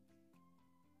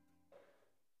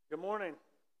Good morning.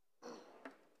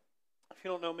 If you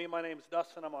don't know me, my name is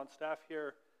Dustin. I'm on staff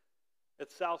here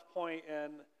at South Point,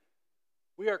 and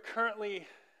we are currently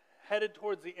headed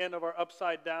towards the end of our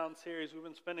Upside Down series. We've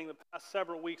been spending the past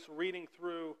several weeks reading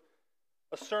through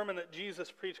a sermon that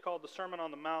Jesus preached called the Sermon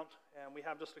on the Mount, and we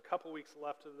have just a couple weeks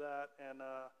left of that. And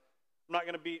I'm not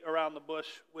going to beat around the bush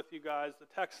with you guys. The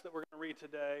text that we're going to read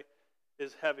today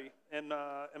is heavy, and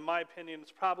in my opinion,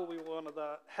 it's probably one of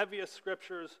the heaviest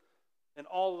scriptures in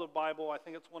all of the Bible. I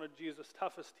think it's one of Jesus'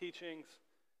 toughest teachings.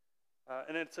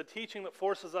 And it's a teaching that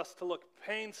forces us to look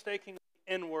painstakingly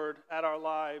inward at our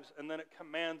lives, and then it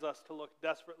commands us to look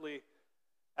desperately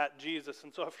at Jesus.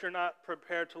 And so if you're not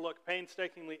prepared to look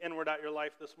painstakingly inward at your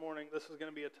life this morning, this is going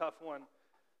to be a tough one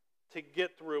to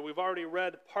get through. We've already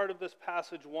read part of this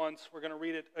passage once. We're going to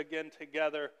read it again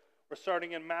together. We're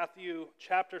starting in Matthew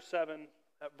chapter 7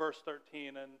 at verse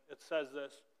 13, and it says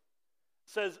this. It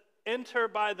says, "Enter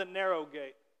by the narrow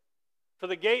gate, for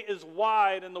the gate is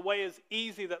wide and the way is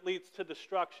easy that leads to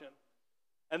destruction.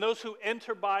 And those who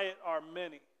enter by it are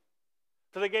many.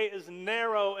 For the gate is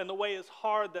narrow and the way is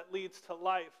hard that leads to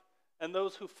life, and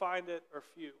those who find it are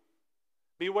few.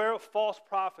 Beware of false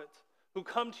prophets who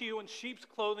come to you in sheep's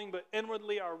clothing, but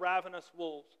inwardly are ravenous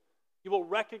wolves. You will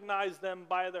recognize them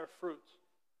by their fruits.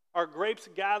 Are grapes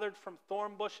gathered from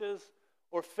thorn bushes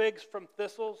or figs from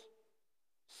thistles?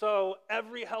 So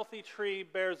every healthy tree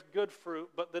bears good fruit,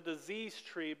 but the diseased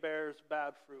tree bears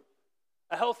bad fruit.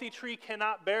 A healthy tree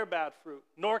cannot bear bad fruit,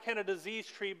 nor can a diseased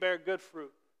tree bear good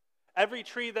fruit. Every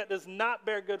tree that does not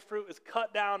bear good fruit is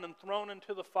cut down and thrown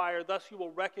into the fire. Thus you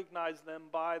will recognize them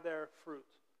by their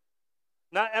fruits.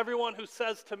 Not everyone who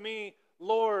says to me,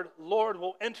 'Lord, Lord,'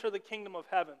 will enter the kingdom of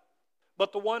heaven,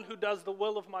 but the one who does the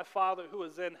will of my Father who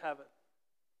is in heaven.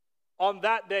 On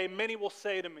that day many will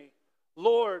say to me,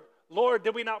 'Lord, Lord,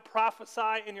 did we not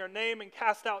prophesy in your name and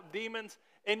cast out demons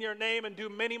in your name and do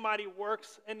many mighty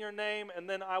works in your name?' And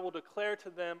then I will declare to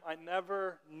them, 'I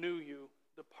never knew you.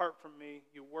 Depart from me,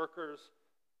 you workers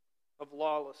of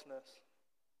lawlessness.'"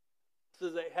 This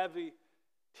is a heavy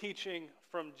teaching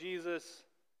from Jesus.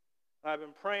 I've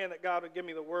been praying that God would give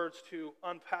me the words to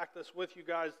unpack this with you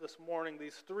guys this morning.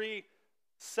 These three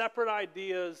separate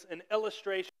ideas and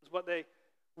illustrations, but they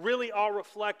really all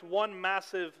reflect one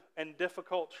massive and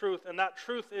difficult truth, and that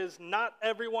truth is not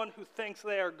everyone who thinks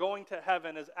they are going to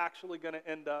heaven is actually going to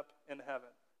end up in heaven.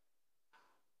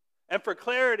 And for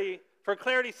clarity's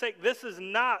sake, this is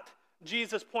not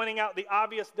Jesus pointing out the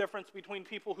obvious difference between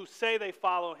people who say they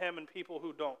follow him and people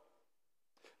who don't.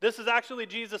 This is actually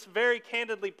Jesus very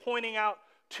candidly pointing out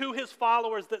to his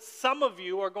followers that some of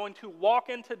you are going to walk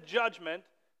into judgment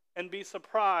and be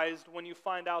surprised when you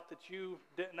find out that you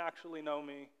didn't actually know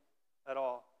me at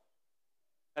all.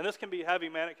 And this can be heavy,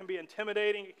 man. It can be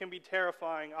intimidating. It can be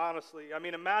terrifying, honestly. I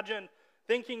mean, imagine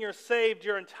thinking you're saved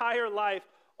your entire life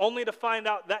only to find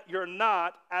out that you're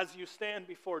not as you stand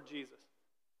before Jesus.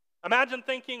 Imagine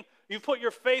thinking you've put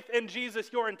your faith in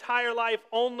Jesus your entire life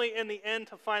only in the end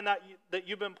to find out that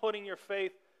you've been putting your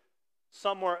faith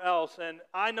somewhere else. And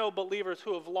I know believers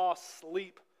who have lost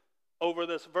sleep over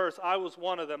this verse. I was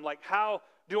one of them. Like, how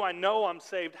do I know I'm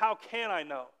saved? How can I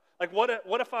know? Like, what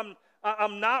if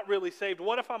I'm not really saved?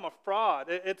 What if I'm a fraud?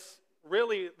 It's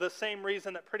really the same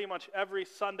reason that pretty much every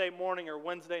Sunday morning or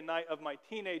Wednesday night of my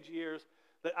teenage years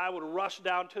that I would rush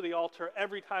down to the altar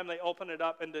every time they open it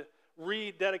up and to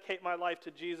rededicate my life to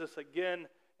Jesus again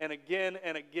and again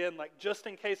and again, like just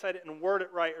in case I didn't word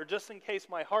it right, or just in case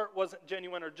my heart wasn't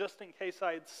genuine, or just in case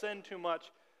I had sinned too much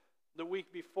the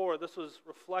week before. This was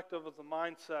reflective of the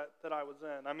mindset that I was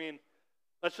in. I mean,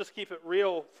 let's just keep it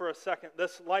real for a second.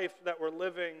 This life that we're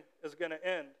living is going to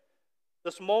end.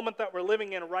 This moment that we're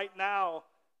living in right now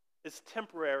is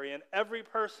temporary, and every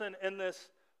person in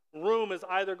this room is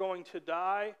either going to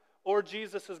die or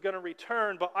Jesus is going to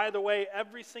return. But either way,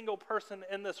 every single person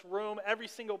in this room, every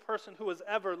single person who has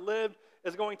ever lived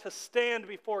is going to stand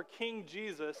before King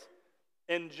Jesus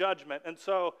in judgment. And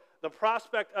so the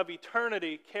prospect of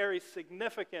eternity carries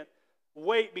significant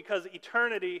weight because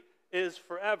eternity is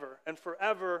forever, and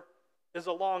forever is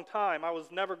a long time. I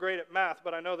was never great at math,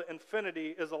 but I know that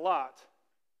infinity is a lot.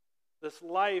 This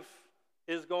life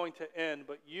is going to end,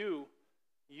 but you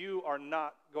are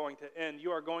not going to end.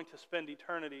 You are going to spend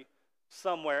eternity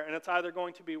somewhere, and it's either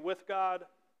going to be with God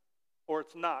or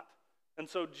it's not. And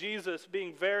so Jesus,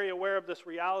 being very aware of this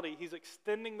reality, he's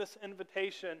extending this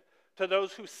invitation to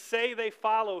those who say they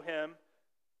follow him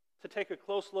to take a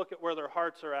close look at where their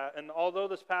hearts are at. And although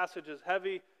this passage is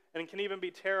heavy and can even be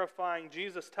terrifying,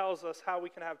 Jesus tells us how we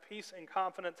can have peace and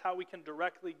confidence, how we can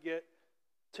directly get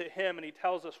to him. And he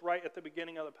tells us right at the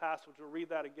beginning of the passage, we'll read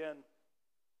that again.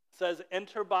 It says,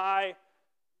 "Enter by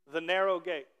the narrow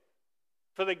gate.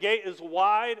 For the gate is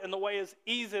wide and the way is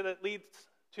easy that leads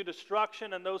to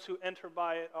destruction, and those who enter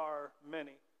by it are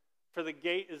many. For the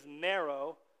gate is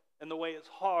narrow and the way is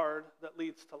hard that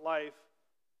leads to life,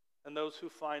 and those who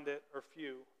find it are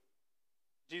few.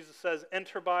 Jesus says,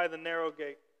 enter by the narrow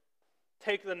gate.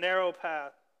 Take the narrow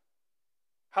path.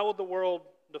 How would the world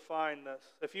define this?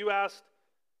 If you asked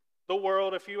the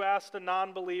world, if you asked a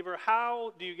non-believer,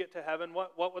 how do you get to heaven?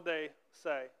 What would they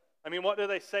say? I mean, what do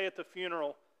they say at the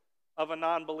funeral of a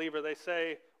non-believer? They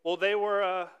say, well, they were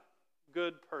a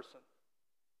good person.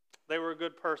 They were a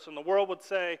good person. The world would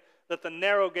say that the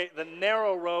narrow gate, the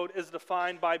narrow road, is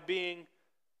defined by being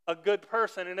a good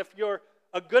person. And if you're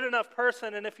a good enough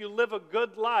person and if you live a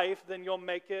good life, then you'll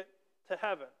make it to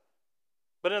heaven.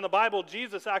 But in the Bible,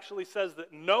 Jesus actually says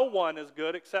that no one is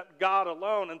good except God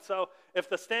alone. And so if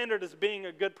the standard is being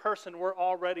a good person, we're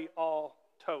already all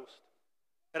toast.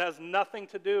 It has nothing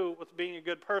to do with being a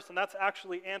good person. That's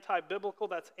actually anti-biblical.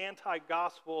 That's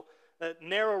anti-gospel. That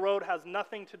narrow road has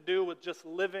nothing to do with just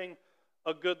living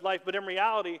a good life. But in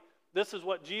reality, this is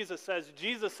what Jesus says.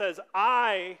 Jesus says,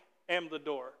 I am the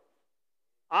door.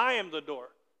 I am the door.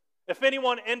 If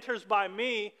anyone enters by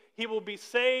me, he will be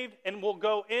saved and will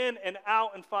go in and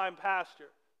out and find pasture.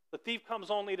 The thief comes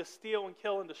only to steal and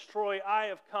kill and destroy. I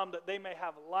have come that they may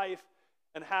have life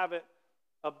and have it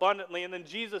abundantly. And then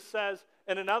Jesus says,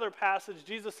 in another passage,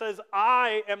 Jesus says,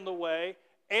 I am the way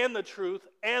and the truth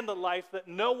and the life, that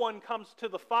no one comes to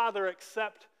the Father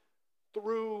except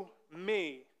through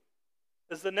me.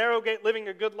 Is the narrow gate living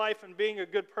a good life and being a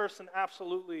good person?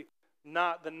 Absolutely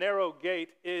not. The narrow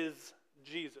gate is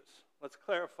Jesus. Let's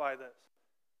clarify this.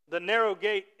 The narrow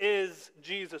gate is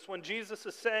Jesus. When Jesus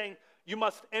is saying you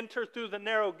must enter through the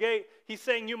narrow gate, he's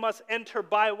saying you must enter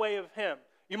by way of him.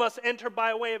 You must enter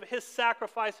by way of his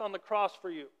sacrifice on the cross for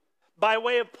you. By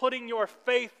way of putting your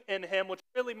faith in him, which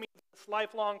really means this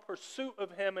lifelong pursuit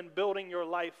of him and building your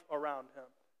life around him.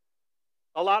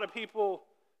 A lot of people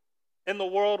in the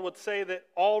world would say that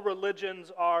all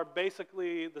religions are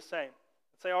basically the same.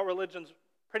 They'd say all religions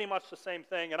pretty much the same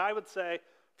thing. And I would say,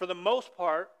 for the most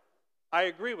part, I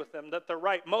agree with them that they're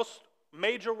right. Most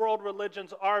major world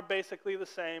religions are basically the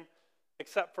same,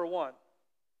 except for one.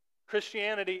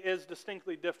 Christianity is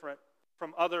distinctly different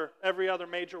from every other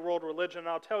major world religion, and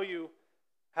I'll tell you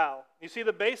how. You see,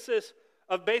 the basis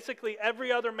of basically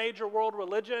every other major world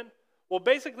religion, well,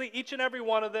 basically each and every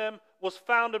one of them was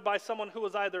founded by someone who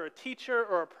was either a teacher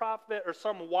or a prophet or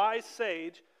some wise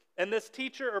sage, and this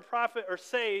teacher or prophet or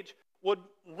sage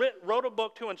wrote a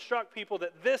book to instruct people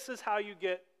that this is how you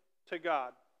get to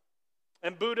God.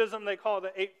 In Buddhism, they call it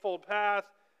the Eightfold Path.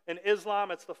 In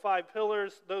Islam, it's the 5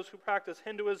 pillars. Those who practice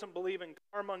Hinduism believe in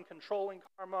karma and controlling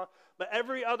karma. But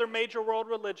every other major world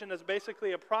religion is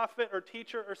basically a prophet or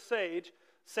teacher or sage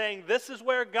saying this is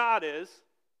where God is,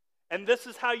 and this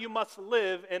is how you must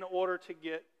live in order to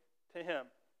get to him.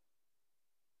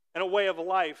 And a way of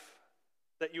life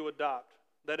that you adopt.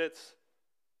 That it's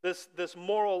this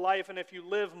moral life, and if you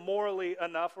live morally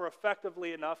enough or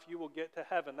effectively enough, you will get to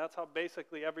heaven. That's how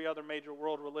basically every other major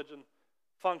world religion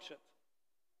functions.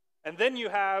 And then you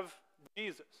have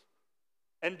Jesus.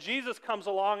 And Jesus comes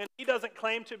along, and he doesn't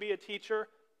claim to be a teacher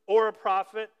or a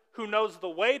prophet who knows the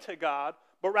way to God,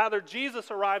 but rather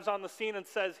Jesus arrives on the scene and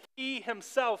says he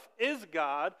himself is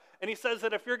God, and he says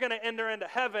that if you're going to enter into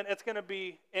heaven, it's going to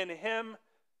be in him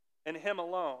and him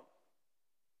alone.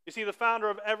 You see, the founder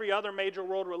of every other major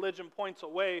world religion points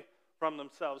away from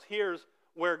themselves. Here's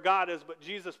where God is, but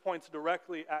Jesus points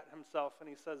directly at himself, and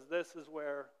he says, this is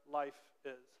where life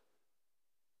is.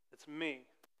 It's me,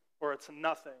 or it's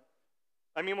nothing.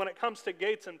 I mean, when it comes to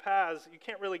gates and paths, you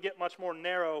can't really get much more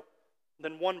narrow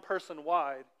than one person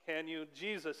wide, can you?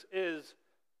 Jesus is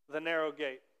the narrow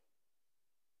gate.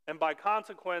 And by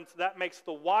consequence, that makes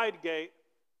the wide gate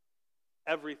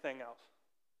everything else.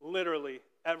 Literally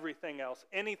everything else.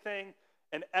 Anything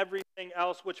and everything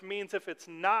else, which means if it's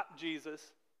not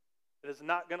Jesus, it is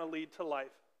not going to lead to life.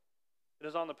 It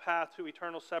is on the path to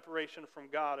eternal separation from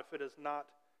God if it is not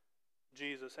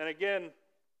Jesus. And again,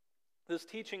 this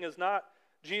teaching is not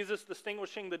Jesus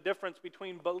distinguishing the difference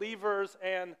between believers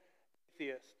and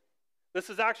atheists. This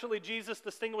is actually Jesus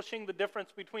distinguishing the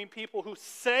difference between people who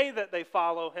say that they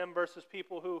follow him versus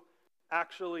people who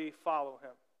actually follow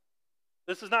him.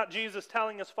 This is not Jesus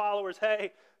telling his followers,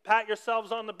 hey, pat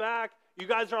yourselves on the back. You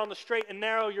guys are on the straight and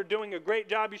narrow. You're doing a great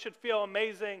job. You should feel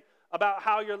amazing about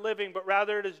how you're living. But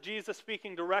rather it is Jesus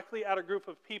speaking directly at a group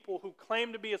of people who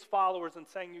claim to be his followers and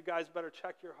saying, you guys better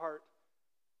check your heart.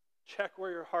 Check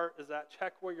where your heart is at.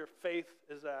 Check where your faith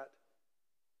is at.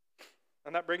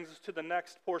 And that brings us to the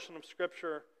next portion of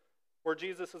Scripture where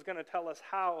Jesus is going to tell us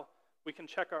how we can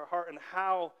check our heart and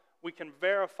how we can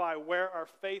verify where our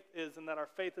faith is and that our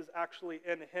faith is actually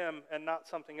in him and not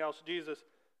something else. Jesus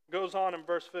goes on in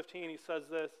verse 15, he says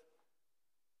this.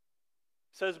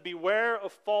 He says, beware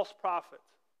of false prophets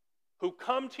who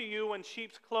come to you in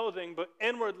sheep's clothing, but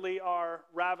inwardly are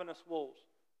ravenous wolves.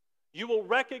 You will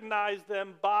recognize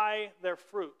them by their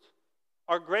fruits.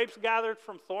 Are grapes gathered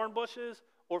from thorn bushes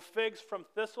or figs from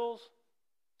thistles?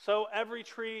 So every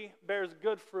tree bears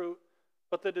good fruit,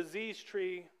 but the diseased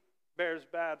tree bears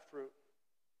bad fruit.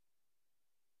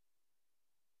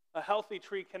 A healthy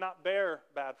tree cannot bear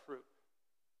bad fruit,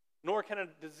 nor can a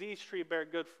diseased tree bear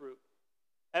good fruit.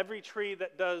 Every tree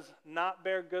that does not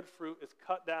bear good fruit is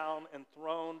cut down and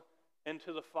thrown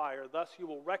into the fire. Thus you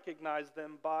will recognize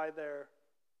them by their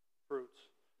fruits.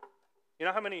 You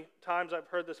know how many times I've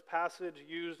heard this passage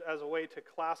used as a way to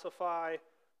classify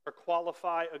or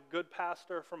qualify a good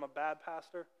pastor from a bad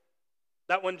pastor?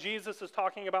 That when Jesus is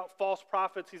talking about false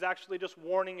prophets, he's actually just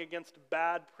warning against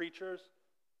bad preachers.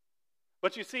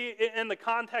 But you see, in the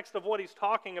context of what he's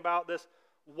talking about, this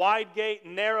wide gate,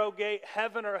 narrow gate,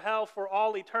 heaven or hell for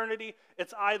all eternity,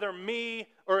 it's either me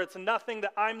or it's nothing,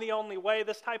 that I'm the only way,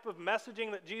 this type of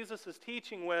messaging that Jesus is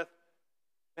teaching with,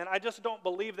 and I just don't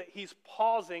believe that he's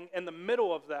pausing in the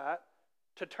middle of that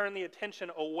to turn the attention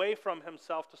away from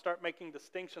himself to start making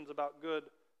distinctions about good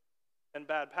and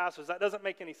bad pastors. That doesn't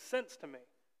make any sense to me.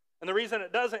 And the reason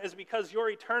it doesn't is because your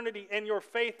eternity and your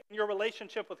faith and your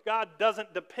relationship with God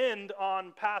doesn't depend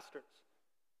on pastors.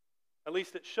 At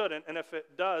least it shouldn't, and if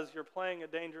it does, you're playing a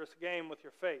dangerous game with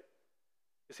your faith.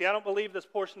 You see, I don't believe this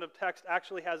portion of text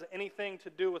actually has anything to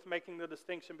do with making the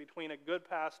distinction between a good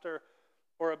pastor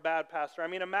or a bad pastor. I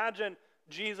mean, imagine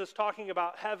Jesus talking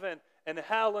about heaven and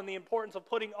hell and the importance of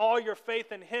putting all your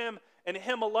faith in him and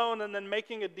him alone, and then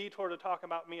making a detour to talk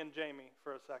about me and Jamie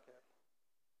for a second.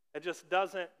 It just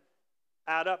doesn't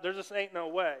add up. There just ain't no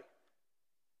way.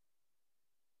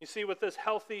 You see, with this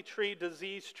healthy tree,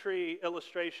 diseased tree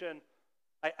illustration,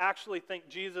 I actually think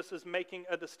Jesus is making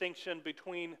a distinction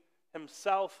between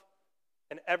himself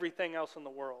and everything else in the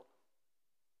world.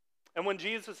 And when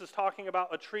Jesus is talking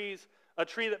about a tree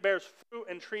that bears fruit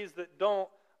and trees that don't,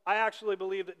 I actually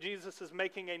believe that Jesus is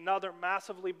making another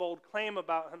massively bold claim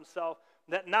about himself,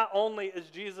 that not only is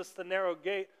Jesus the narrow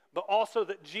gate, but also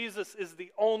that Jesus is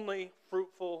the only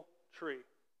fruitful tree.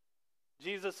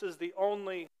 Jesus is the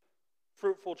only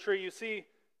fruitful tree. You see,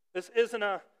 this isn't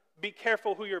a be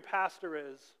careful who your pastor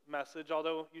is message,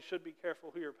 although you should be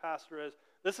careful who your pastor is.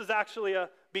 This is actually a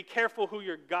be careful who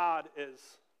your God is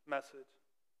message.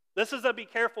 This is a be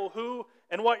careful who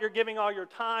and what you're giving all your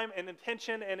time and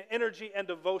attention and energy and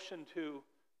devotion to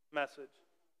message.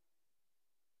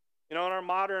 You know, in our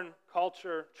modern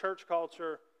culture, church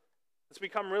culture, it's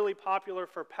become really popular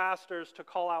for pastors to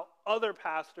call out other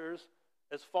pastors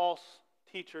as false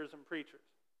teachers and preachers.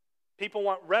 People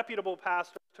want reputable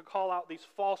pastors to call out these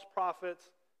false prophets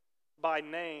by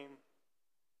name.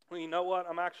 Well, you know what?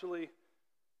 I'm actually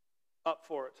up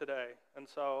for it today. And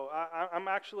so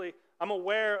I'm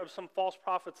aware of some false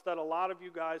prophets that a lot of you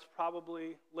guys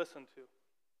probably listen to.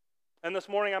 And this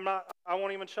morning I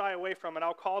won't even shy away from it.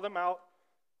 I'll call them out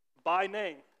by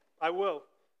name. I will.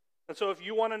 And so if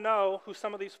you want to know who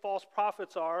some of these false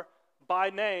prophets are by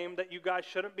name that you guys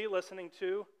shouldn't be listening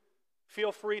to,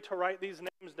 feel free to write these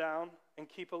names down and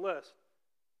keep a list.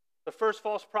 The first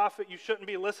false prophet you shouldn't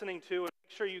be listening to, and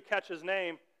make sure you catch his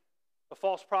name, the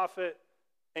false prophet,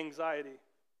 anxiety.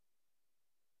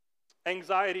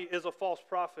 Anxiety is a false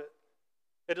prophet.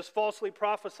 It is falsely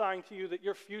prophesying to you that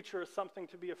your future is something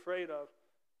to be afraid of,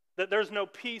 that there's no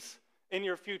peace in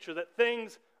your future, that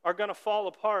things are going to fall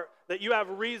apart, that you have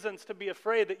reasons to be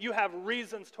afraid, that you have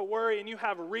reasons to worry, and you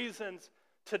have reasons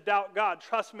to doubt God.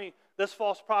 Trust me, this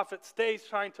false prophet stays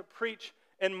trying to preach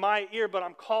in my ear, but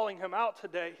I'm calling him out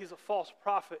today. He's a false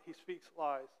prophet. He speaks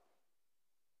lies.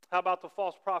 How about the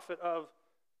false prophet of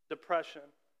depression?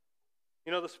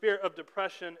 You know, the spirit of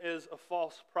depression is a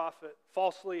false prophet,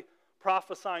 falsely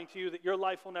prophesying to you that your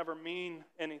life will never mean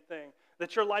anything,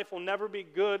 that your life will never be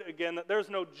good again, that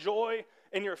there's no joy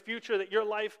in your future, that your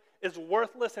life is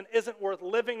worthless and isn't worth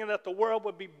living, and that the world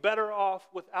would be better off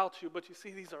without you. But you see,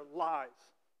 these are lies.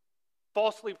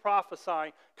 Falsely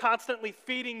prophesying, constantly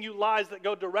feeding you lies that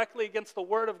go directly against the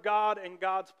Word of God and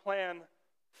God's plan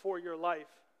for your life.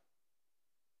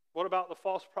 What about the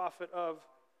false prophet of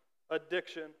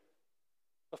addiction?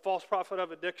 The false prophet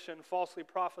of addiction, falsely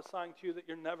prophesying to you that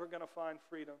you're never going to find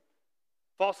freedom.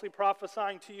 Falsely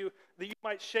prophesying to you that you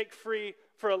might shake free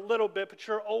for a little bit, but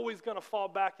you're always going to fall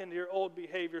back into your old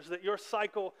behaviors, that your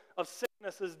cycle of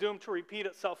sickness is doomed to repeat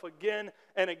itself again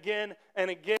and again and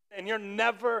again. and you're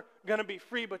never going to be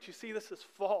free. But you see, this is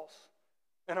false.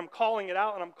 And I'm calling it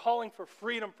out, and I'm calling for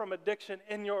freedom from addiction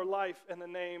in your life in the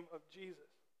name of Jesus.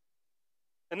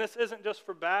 And this isn't just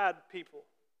for bad people.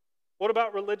 What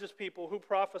about religious people who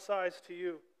prophesies to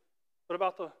you? What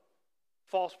about the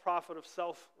false prophet of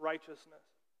self-righteousness?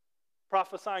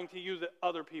 Prophesying to you that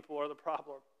other people are the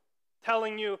problem.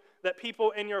 Telling you that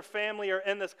people in your family or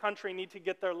in this country need to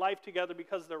get their life together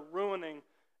because they're ruining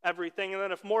everything. And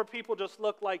then if more people just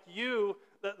look like you,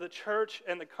 that the church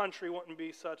and the country wouldn't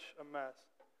be such a mess.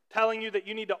 Telling you that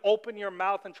you need to open your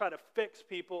mouth and try to fix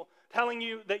people. Telling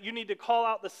you that you need to call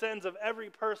out the sins of every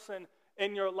person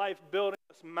in your life, building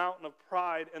this mountain of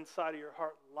pride inside of your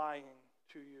heart, lying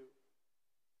to you.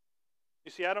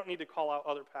 You see, I don't need to call out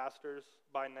other pastors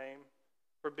by name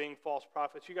for being false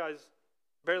prophets. You guys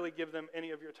barely give them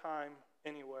any of your time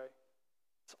anyway.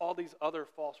 It's all these other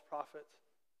false prophets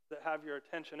that have your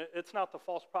attention. It's not the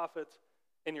false prophets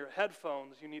in your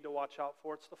headphones you need to watch out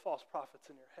for. It's the false prophets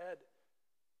in your head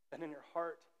and in your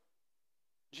heart.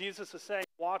 Jesus is saying,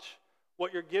 watch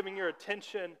what you're giving your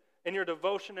attention and your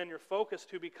devotion and your focus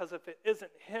to, because if it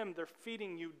isn't him, they're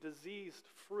feeding you diseased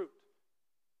fruit.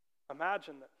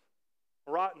 Imagine this.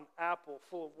 Rotten apple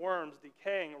full of worms,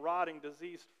 decaying, rotting,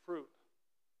 diseased fruit.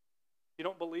 You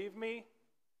don't believe me?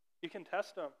 You can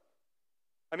test them.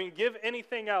 I mean, give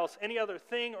anything else, any other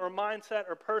thing or mindset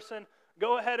or person,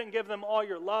 go ahead and give them all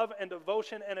your love and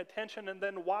devotion and attention, and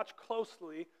then watch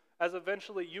closely, as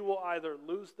eventually you will either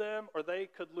lose them or they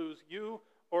could lose you,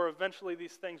 or eventually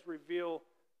these things reveal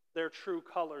their true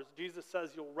colors. Jesus says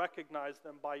you'll recognize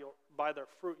them by their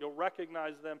fruit. You'll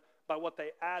recognize them by what they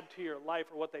add to your life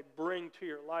or what they bring to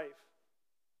your life.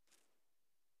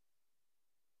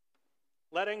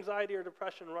 Let anxiety or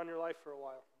depression run your life for a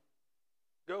while.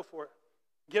 Go for it.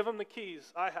 Give them the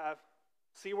keys. I have.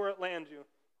 See where it lands you.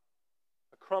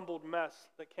 A crumbled mess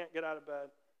that can't get out of bed.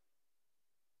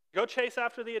 Go chase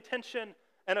after the attention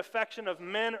and affection of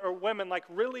men or women. Like,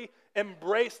 really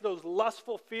embrace those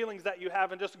lustful feelings that you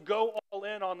have and just go all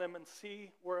in on them and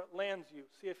see where it lands you.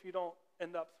 See if you don't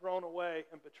end up thrown away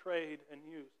and betrayed and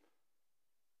used.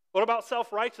 What about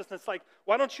self-righteousness? Like,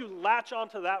 why don't you latch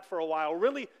onto that for a while?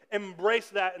 Really embrace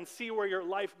that and see where your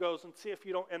life goes and see if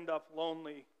you don't end up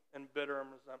lonely and bitter and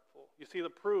resentful. You see, the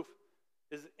proof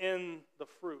is in the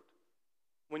fruit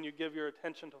when you give your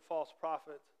attention to false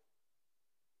prophets.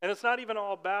 And it's not even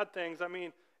all bad things. I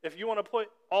mean, if you want to put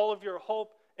all of your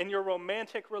hope in your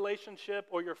romantic relationship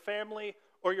or your family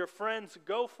or your friends,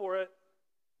 go for it.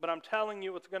 But I'm telling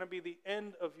you, it's going to be the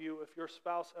end of you if your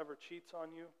spouse ever cheats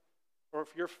on you, or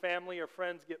if your family or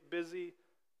friends get busy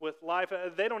with life.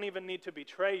 They don't even need to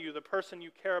betray you. The person you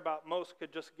care about most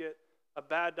could just get a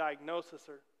bad diagnosis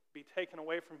or be taken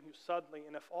away from you suddenly.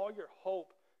 And if all your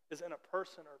hope is in a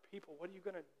person or people, what are you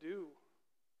going to do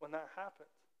when that happens,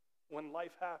 when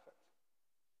life happens?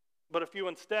 But if you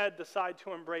instead decide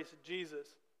to embrace Jesus,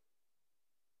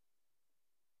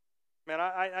 man,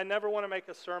 I never want to make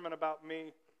a sermon about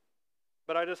me,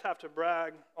 but I just have to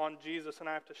brag on Jesus, and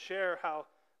I have to share how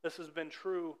this has been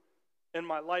true in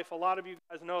my life. A lot of you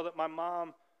guys know that my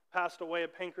mom passed away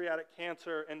of pancreatic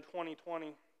cancer in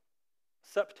 2020.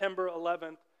 September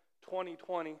 11th,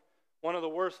 2020, one of the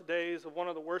worst days of one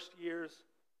of the worst years.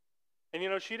 And you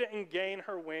know, she didn't gain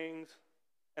her wings,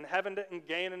 and heaven didn't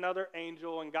gain another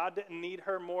angel, and God didn't need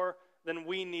her more than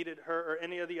we needed her, or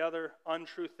any of the other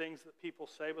untrue things that people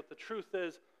say. But the truth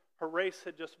is, her race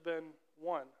had just been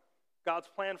won. God's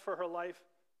plan for her life,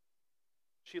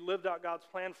 she lived out God's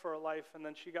plan for her life, and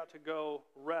then she got to go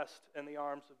rest in the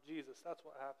arms of Jesus. That's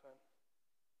what happened.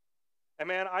 And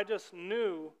man, I just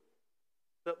knew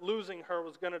that losing her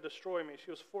was going to destroy me. She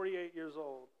was 48 years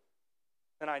old.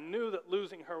 And I knew that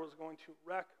losing her was going to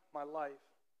wreck my life.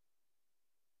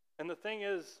 And the thing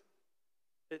is,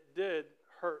 it did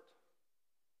hurt.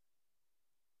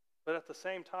 But at the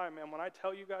same time, man, when I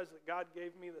tell you guys that God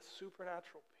gave me this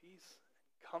supernatural peace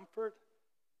and comfort,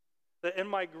 that in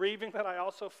my grieving that I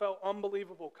also felt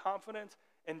unbelievable confidence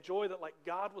and joy that like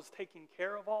God was taking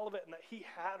care of all of it, and that he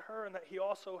had her and that he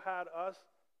also had us.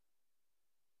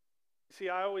 You see,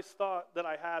 I always thought that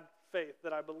I had faith,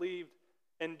 that I believed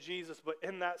in Jesus, but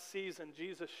in that season,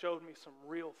 Jesus showed me some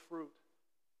real fruit.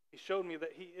 He showed me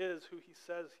that he is who he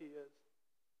says he is.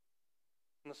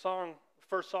 And the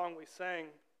first song we sang,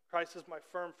 Christ is my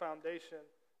firm foundation,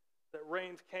 that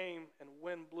rains came and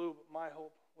wind blew, but my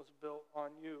hope was built on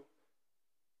you.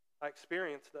 I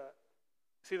experienced that.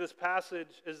 See, this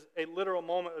passage is a literal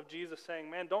moment of Jesus saying,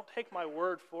 man, don't take my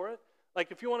word for it.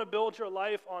 Like, if you want to build your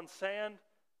life on sand,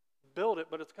 build it,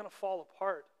 but it's going to fall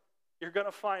apart. You're going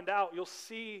to find out. You'll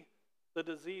see the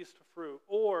diseased fruit.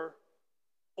 Or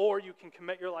or you can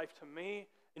commit your life to me,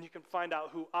 and you can find out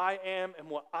who I am and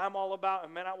what I'm all about,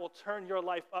 and man, I will turn your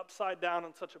life upside down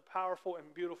in such a powerful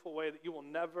and beautiful way that you will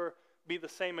never be the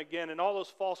same again. And all those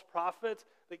false prophets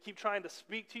that keep trying to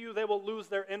speak to you, they will lose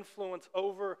their influence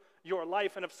over your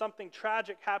life. And if something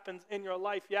tragic happens in your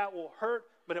life, yeah, it will hurt,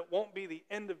 but it won't be the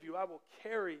end of you. I will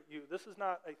carry you. This is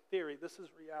not a theory. This is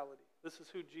reality. This is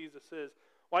who Jesus is.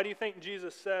 Why do you think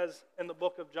Jesus says in the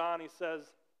book of John, he says,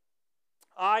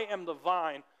 I am the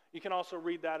vine. You can also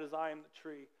read that as I am the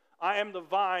tree. I am the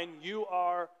vine, you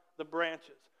are the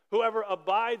branches. Whoever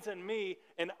abides in me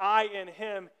and I in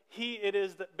him, he it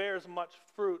is that bears much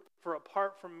fruit. For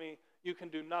apart from me, you can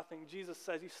do nothing. Jesus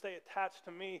says, you stay attached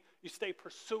to me, you stay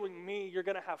pursuing me, you're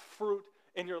going to have fruit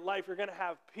in your life. You're going to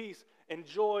have peace and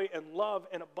joy and love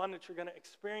and abundance. You're going to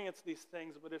experience these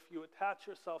things. But if you attach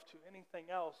yourself to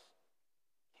anything else,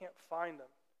 you can't find them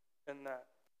in that.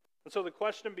 And so the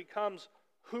question becomes,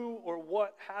 who or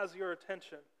what has your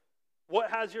attention? What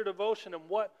has your devotion, and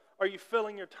what are you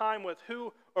filling your time with?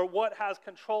 Who or what has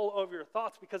control over your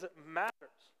thoughts? Because it matters.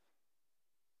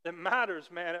 It matters,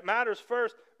 man. It matters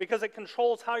first because it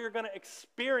controls how you're going to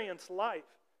experience life.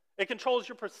 It controls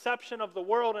your perception of the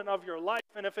world and of your life.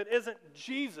 And if it isn't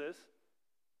Jesus,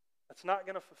 it's not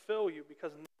going to fulfill you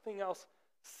because nothing else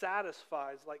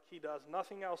satisfies like he does.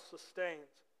 Nothing else sustains,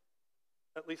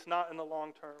 at least not in the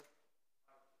long term.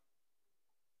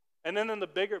 And then in the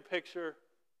bigger picture,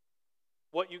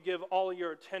 what you give all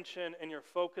your attention and your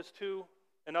focus to,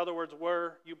 in other words,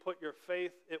 where you put your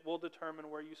faith, it will determine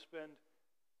where you spend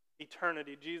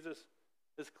eternity. Jesus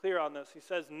is clear on this. He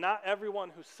says, not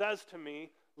everyone who says to me,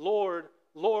 Lord,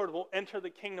 Lord, will enter the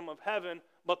kingdom of heaven,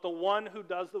 but the one who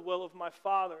does the will of my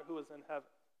Father who is in heaven.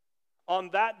 On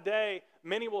that day,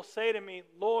 many will say to me,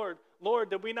 Lord, Lord,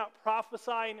 did we not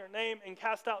prophesy in your name and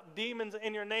cast out demons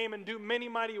in your name and do many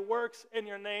mighty works in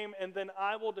your name? And then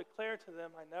I will declare to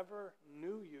them, I never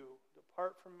knew you.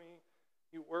 Depart from me,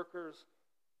 you workers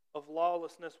of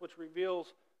lawlessness, which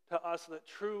reveals to us that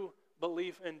true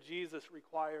belief in Jesus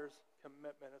requires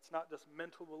commitment. It's not just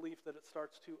mental belief, that it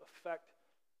starts to affect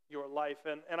your life.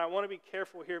 And I want to be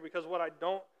careful here because what I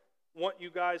don't want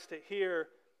you guys to hear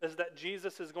is that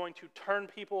Jesus is going to turn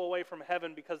people away from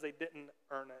heaven because they didn't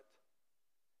earn it.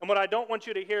 And what I don't want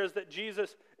you to hear is that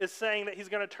Jesus is saying that he's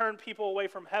going to turn people away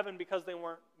from heaven because they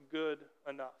weren't good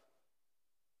enough.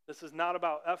 This is not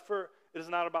about effort, it is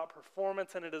not about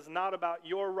performance, and it is not about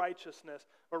your righteousness,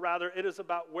 but rather it is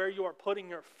about where you are putting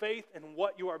your faith and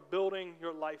what you are building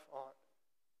your life on.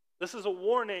 This is a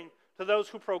warning to those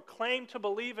who proclaim to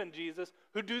believe in Jesus,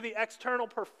 who do the external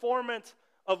performance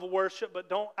of worship, but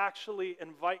don't actually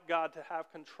invite God to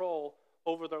have control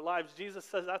over their lives. Jesus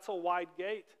says that's a wide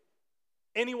gate.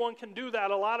 Anyone can do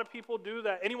that. A lot of people do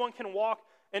that. Anyone can walk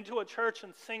into a church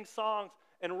and sing songs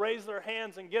and raise their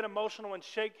hands and get emotional and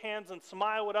shake hands and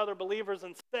smile at other believers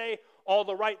and say all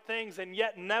the right things and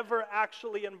yet never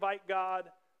actually invite God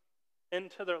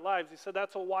into their lives. He said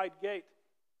that's a wide gate.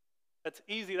 That's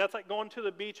easy. That's like going to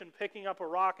the beach and picking up a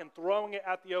rock and throwing it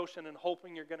at the ocean and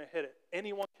hoping you're going to hit it.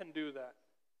 Anyone can do that.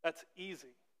 That's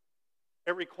easy.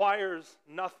 It requires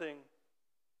nothing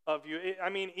of you.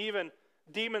 Even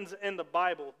demons in the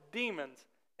Bible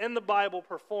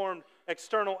performed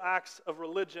external acts of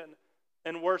religion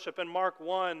and worship. In Mark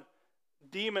 1,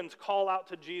 demons call out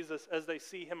to Jesus as they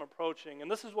see him approaching.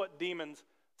 And this is what demons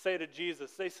say to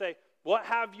Jesus. They say, what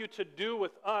have you to do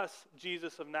with us,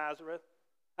 Jesus of Nazareth?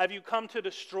 Have you come to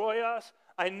destroy us?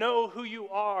 I know who you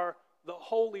are, the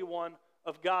Holy One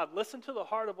of God. Listen to the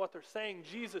heart of what they're saying.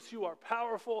 Jesus, you are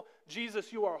powerful.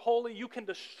 Jesus, you are holy. You can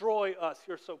destroy us.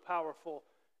 You're so powerful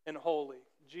and holy.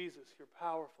 Jesus, you're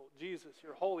powerful. Jesus,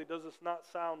 you're holy. Does this not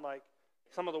sound like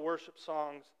some of the worship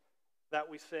songs that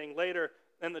we sing? Later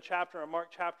in the chapter, in Mark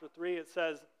chapter 3, it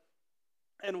says,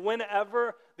 and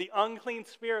whenever the unclean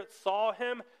spirits saw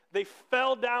him, they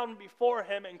fell down before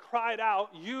him and cried out,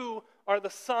 you are the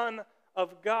Son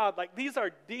of God. Like, these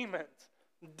are demons.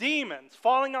 Demons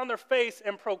falling on their face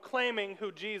and proclaiming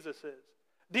who Jesus is.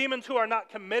 Demons who are not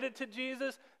committed to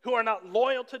Jesus, who are not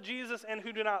loyal to Jesus, and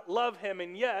who do not love him,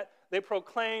 and yet they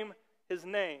proclaim his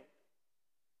name.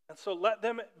 And so let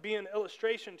them be an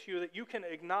illustration to you that you can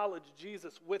acknowledge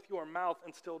Jesus with your mouth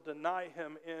and still deny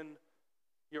him in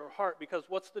your heart. Because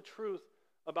what's the truth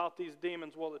about these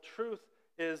demons? Well, the truth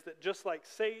is that just like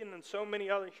Satan and so many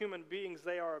other human beings,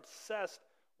 they are obsessed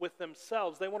with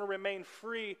themselves. They want to remain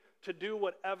free to do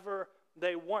whatever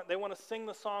they want. They want to sing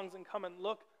the songs and come and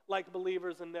look like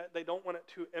believers, and that they don't want it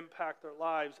to impact their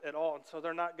lives at all. And so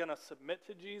they're not going to submit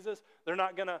to Jesus. They're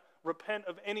not going to repent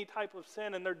of any type of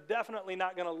sin, and they're definitely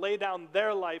not going to lay down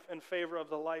their life in favor of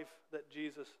the life that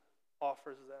Jesus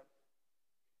offers them.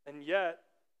 And yet,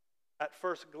 at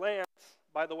first glance,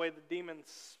 by the way the demons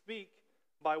speak,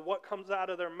 by what comes out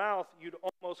of their mouth, you'd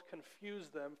almost confuse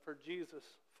them for Jesus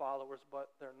followers, but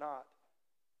they're not.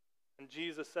 And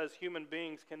Jesus says human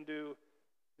beings can do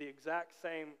the exact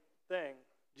same thing.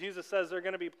 Jesus says there are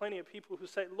going to be plenty of people who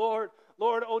say, Lord,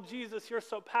 Lord, oh Jesus, you're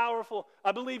so powerful.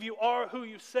 I believe you are who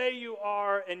you say you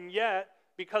are. And yet,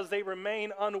 because they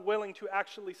remain unwilling to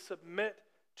actually submit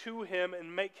to him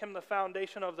and make him the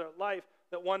foundation of their life,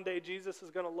 that one day Jesus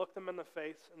is going to look them in the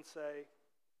face and say,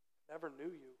 never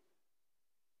knew you.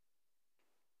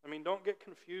 I mean, don't get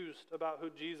confused about who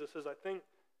Jesus is. I think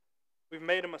we've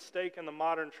made a mistake in the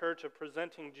modern church of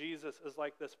presenting Jesus as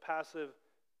like this passive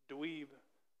dweeb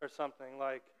or something.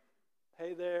 Like,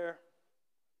 hey there,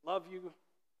 love you,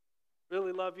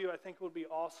 really love you. I think it would be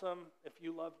awesome if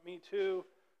you loved me too.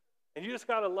 And you just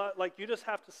gotta love, like you just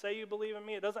have to say you believe in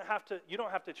me. It doesn't have to, you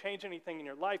don't have to change anything in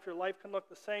your life. Your life can look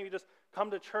the same. You just come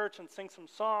to church and sing some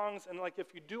songs. And like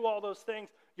if you do all those things,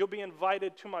 you'll be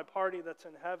invited to my party that's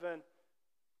in heaven.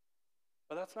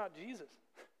 But that's not Jesus.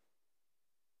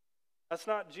 That's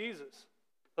not Jesus.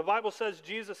 The Bible says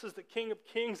Jesus is the King of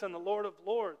Kings and the Lord of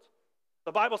Lords.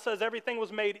 The Bible says everything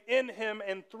was made in him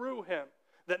and through him,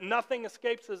 that nothing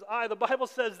escapes his eye. The Bible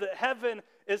says that heaven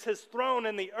is his throne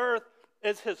and the earth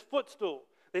is his footstool,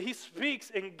 that he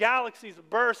speaks and galaxies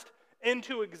burst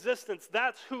into existence.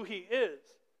 That's who he is.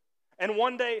 And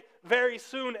one day, very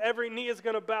soon, every knee is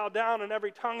going to bow down and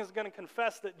every tongue is going to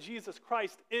confess that Jesus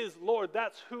Christ is Lord.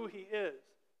 That's who he is.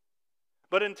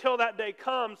 But until that day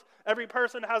comes, every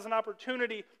person has an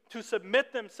opportunity to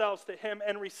submit themselves to him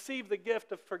and receive the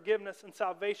gift of forgiveness and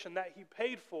salvation that he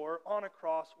paid for on a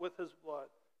cross with his blood.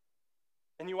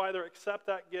 And you either accept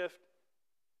that gift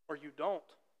or you don't.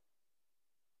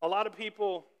 A lot of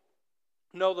people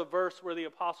know the verse where the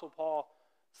Apostle Paul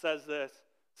says this.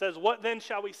 Says, what then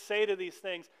shall we say to these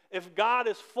things? If God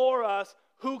is for us,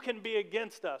 who can be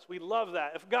against us? We love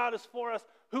that. If God is for us,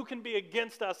 who can be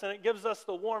against us? And it gives us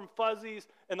the warm fuzzies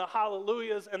and the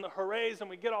hallelujahs and the hoorays, and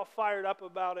we get all fired up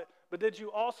about it. But did you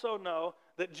also know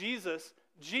that Jesus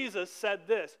said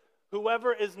this,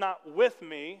 whoever is not with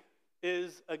me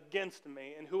is against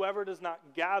me, and whoever does not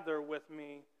gather with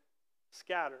me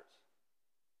scatters.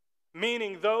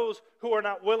 Meaning those who are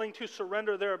not willing to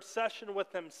surrender their obsession with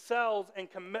themselves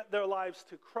and commit their lives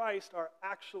to Christ are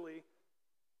actually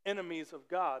enemies of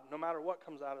God, no matter what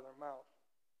comes out of their mouth.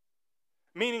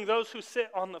 Meaning those who sit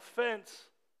on the fence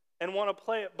and want to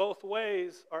play it both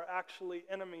ways are actually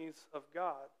enemies of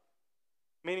God.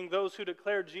 Meaning those who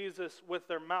declare Jesus with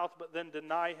their mouth but then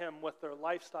deny him with their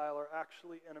lifestyle are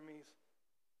actually enemies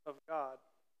of God.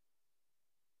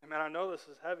 And man, I know this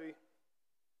is heavy.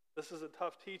 This is a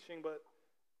tough teaching, but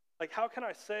like how can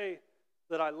I say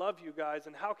that I love you guys,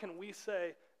 and how can we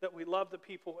say that we love the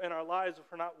people in our lives if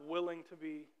we're not willing to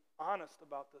be honest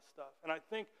about this stuff? And I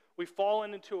think we've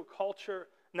fallen into a culture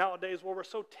nowadays where we're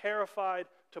so terrified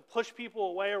to push people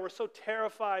away, or we're so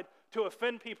terrified to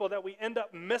offend people that we end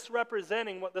up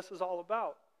misrepresenting what this is all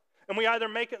about. And we either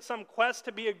make it some quest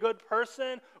to be a good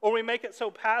person, or we make it so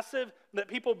passive that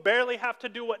people barely have to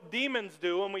do what demons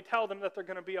do and we tell them that they're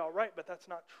going to be all right, but that's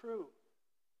not true.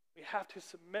 We have to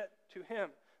submit to him.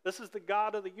 This is the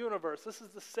God of the universe. This is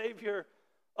the Savior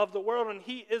of the world, and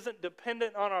he isn't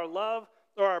dependent on our love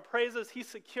or our praises. He's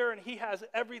secure, and he has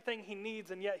everything he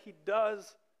needs, and yet he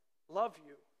does love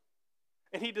you.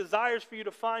 And he desires for you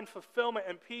to find fulfillment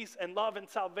and peace and love and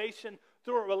salvation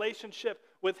through a relationship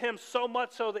with him, so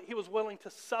much so that he was willing to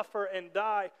suffer and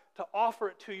die to offer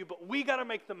it to you. But we got to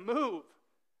make the move.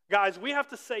 Guys, we have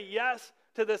to say yes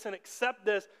to this and accept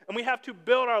this, and we have to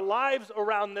build our lives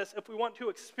around this if we want to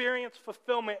experience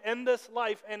fulfillment in this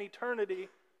life and eternity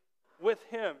with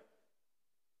him.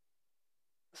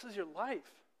 This is your life.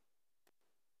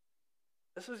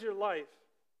 This is your life.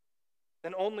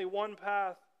 And only one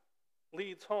path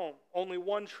leads home. Only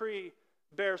one tree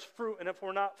bears fruit, and if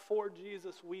we're not for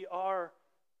Jesus, we are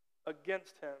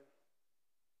against him.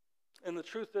 And the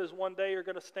truth is, one day you're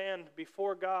going to stand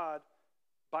before God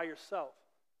by yourself.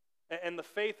 And the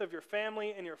faith of your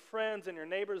family and your friends and your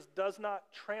neighbors does not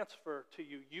transfer to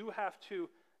you. You have to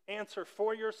answer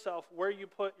for yourself where you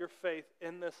put your faith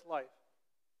in this life.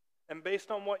 And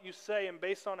based on what you say and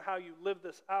based on how you live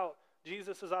this out,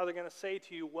 Jesus is either going to say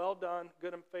to you, well done,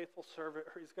 good and faithful servant,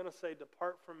 or he's going to say,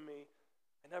 depart from me,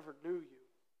 I never knew you.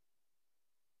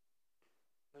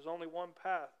 There's only one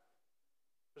path.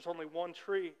 There's only one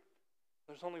tree.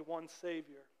 There's only one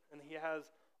Savior. And he has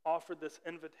offered this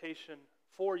invitation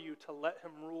for you to let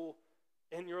him rule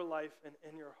in your life and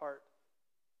in your heart.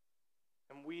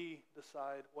 And we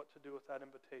decide what to do with that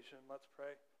invitation. Let's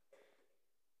pray.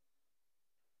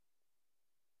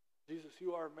 Jesus,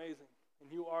 you are amazing,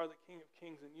 and you are the King of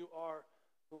Kings, and you are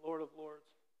the Lord of Lords.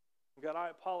 And God, I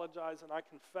apologize and I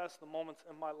confess the moments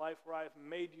in my life where I have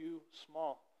made you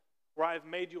small, where I have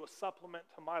made you a supplement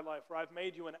to my life, where I've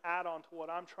made you an add-on to what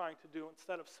I'm trying to do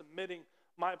instead of submitting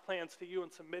my plans to you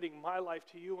and submitting my life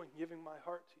to you and giving my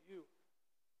heart to you.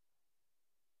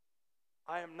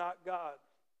 I am not God,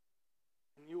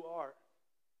 and you are.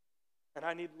 And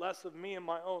I need less of me in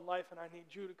my own life, and I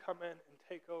need you to come in and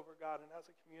take over, God. And as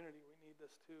a community, we need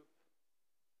this too.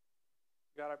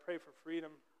 God, I pray for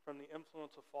freedom from the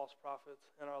influence of false prophets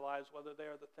in our lives, whether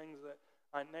they are the things that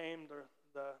I named or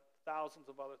the thousands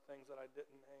of other things that I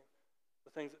didn't name,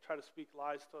 the things that try to speak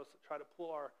lies to us, that try to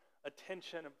pull our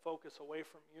attention and focus away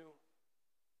from you.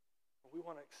 We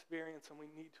want to experience, and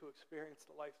we need to experience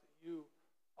the life that you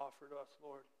offer to us,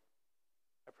 Lord.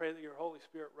 I pray that your Holy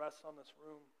Spirit rests on this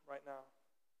room right now.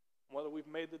 Whether we've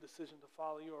made the decision to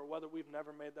follow you or whether we've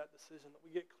never made that decision, that we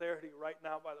get clarity right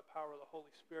now by the power of the Holy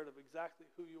Spirit of exactly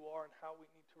who you are and how we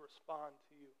need to respond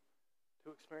to you,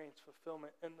 to experience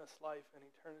fulfillment in this life and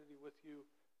eternity with you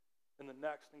in the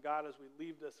next. And God, as we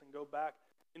leave this and go back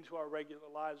into our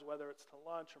regular lives, whether it's to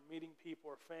lunch or meeting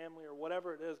people or family or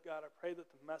whatever it is, God, I pray that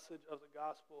the message of the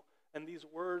gospel and these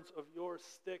words of yours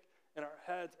stick in our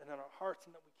heads and in our hearts,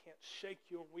 and that we can't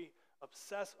shake you, and we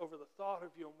obsess over the thought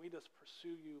of you, and we just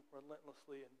pursue you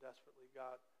relentlessly and desperately.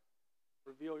 God,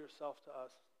 reveal yourself to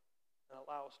us and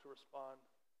allow us to respond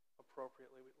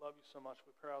appropriately. We love you so much.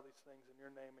 We pray all these things in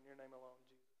your name alone,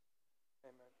 Jesus.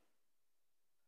 Amen.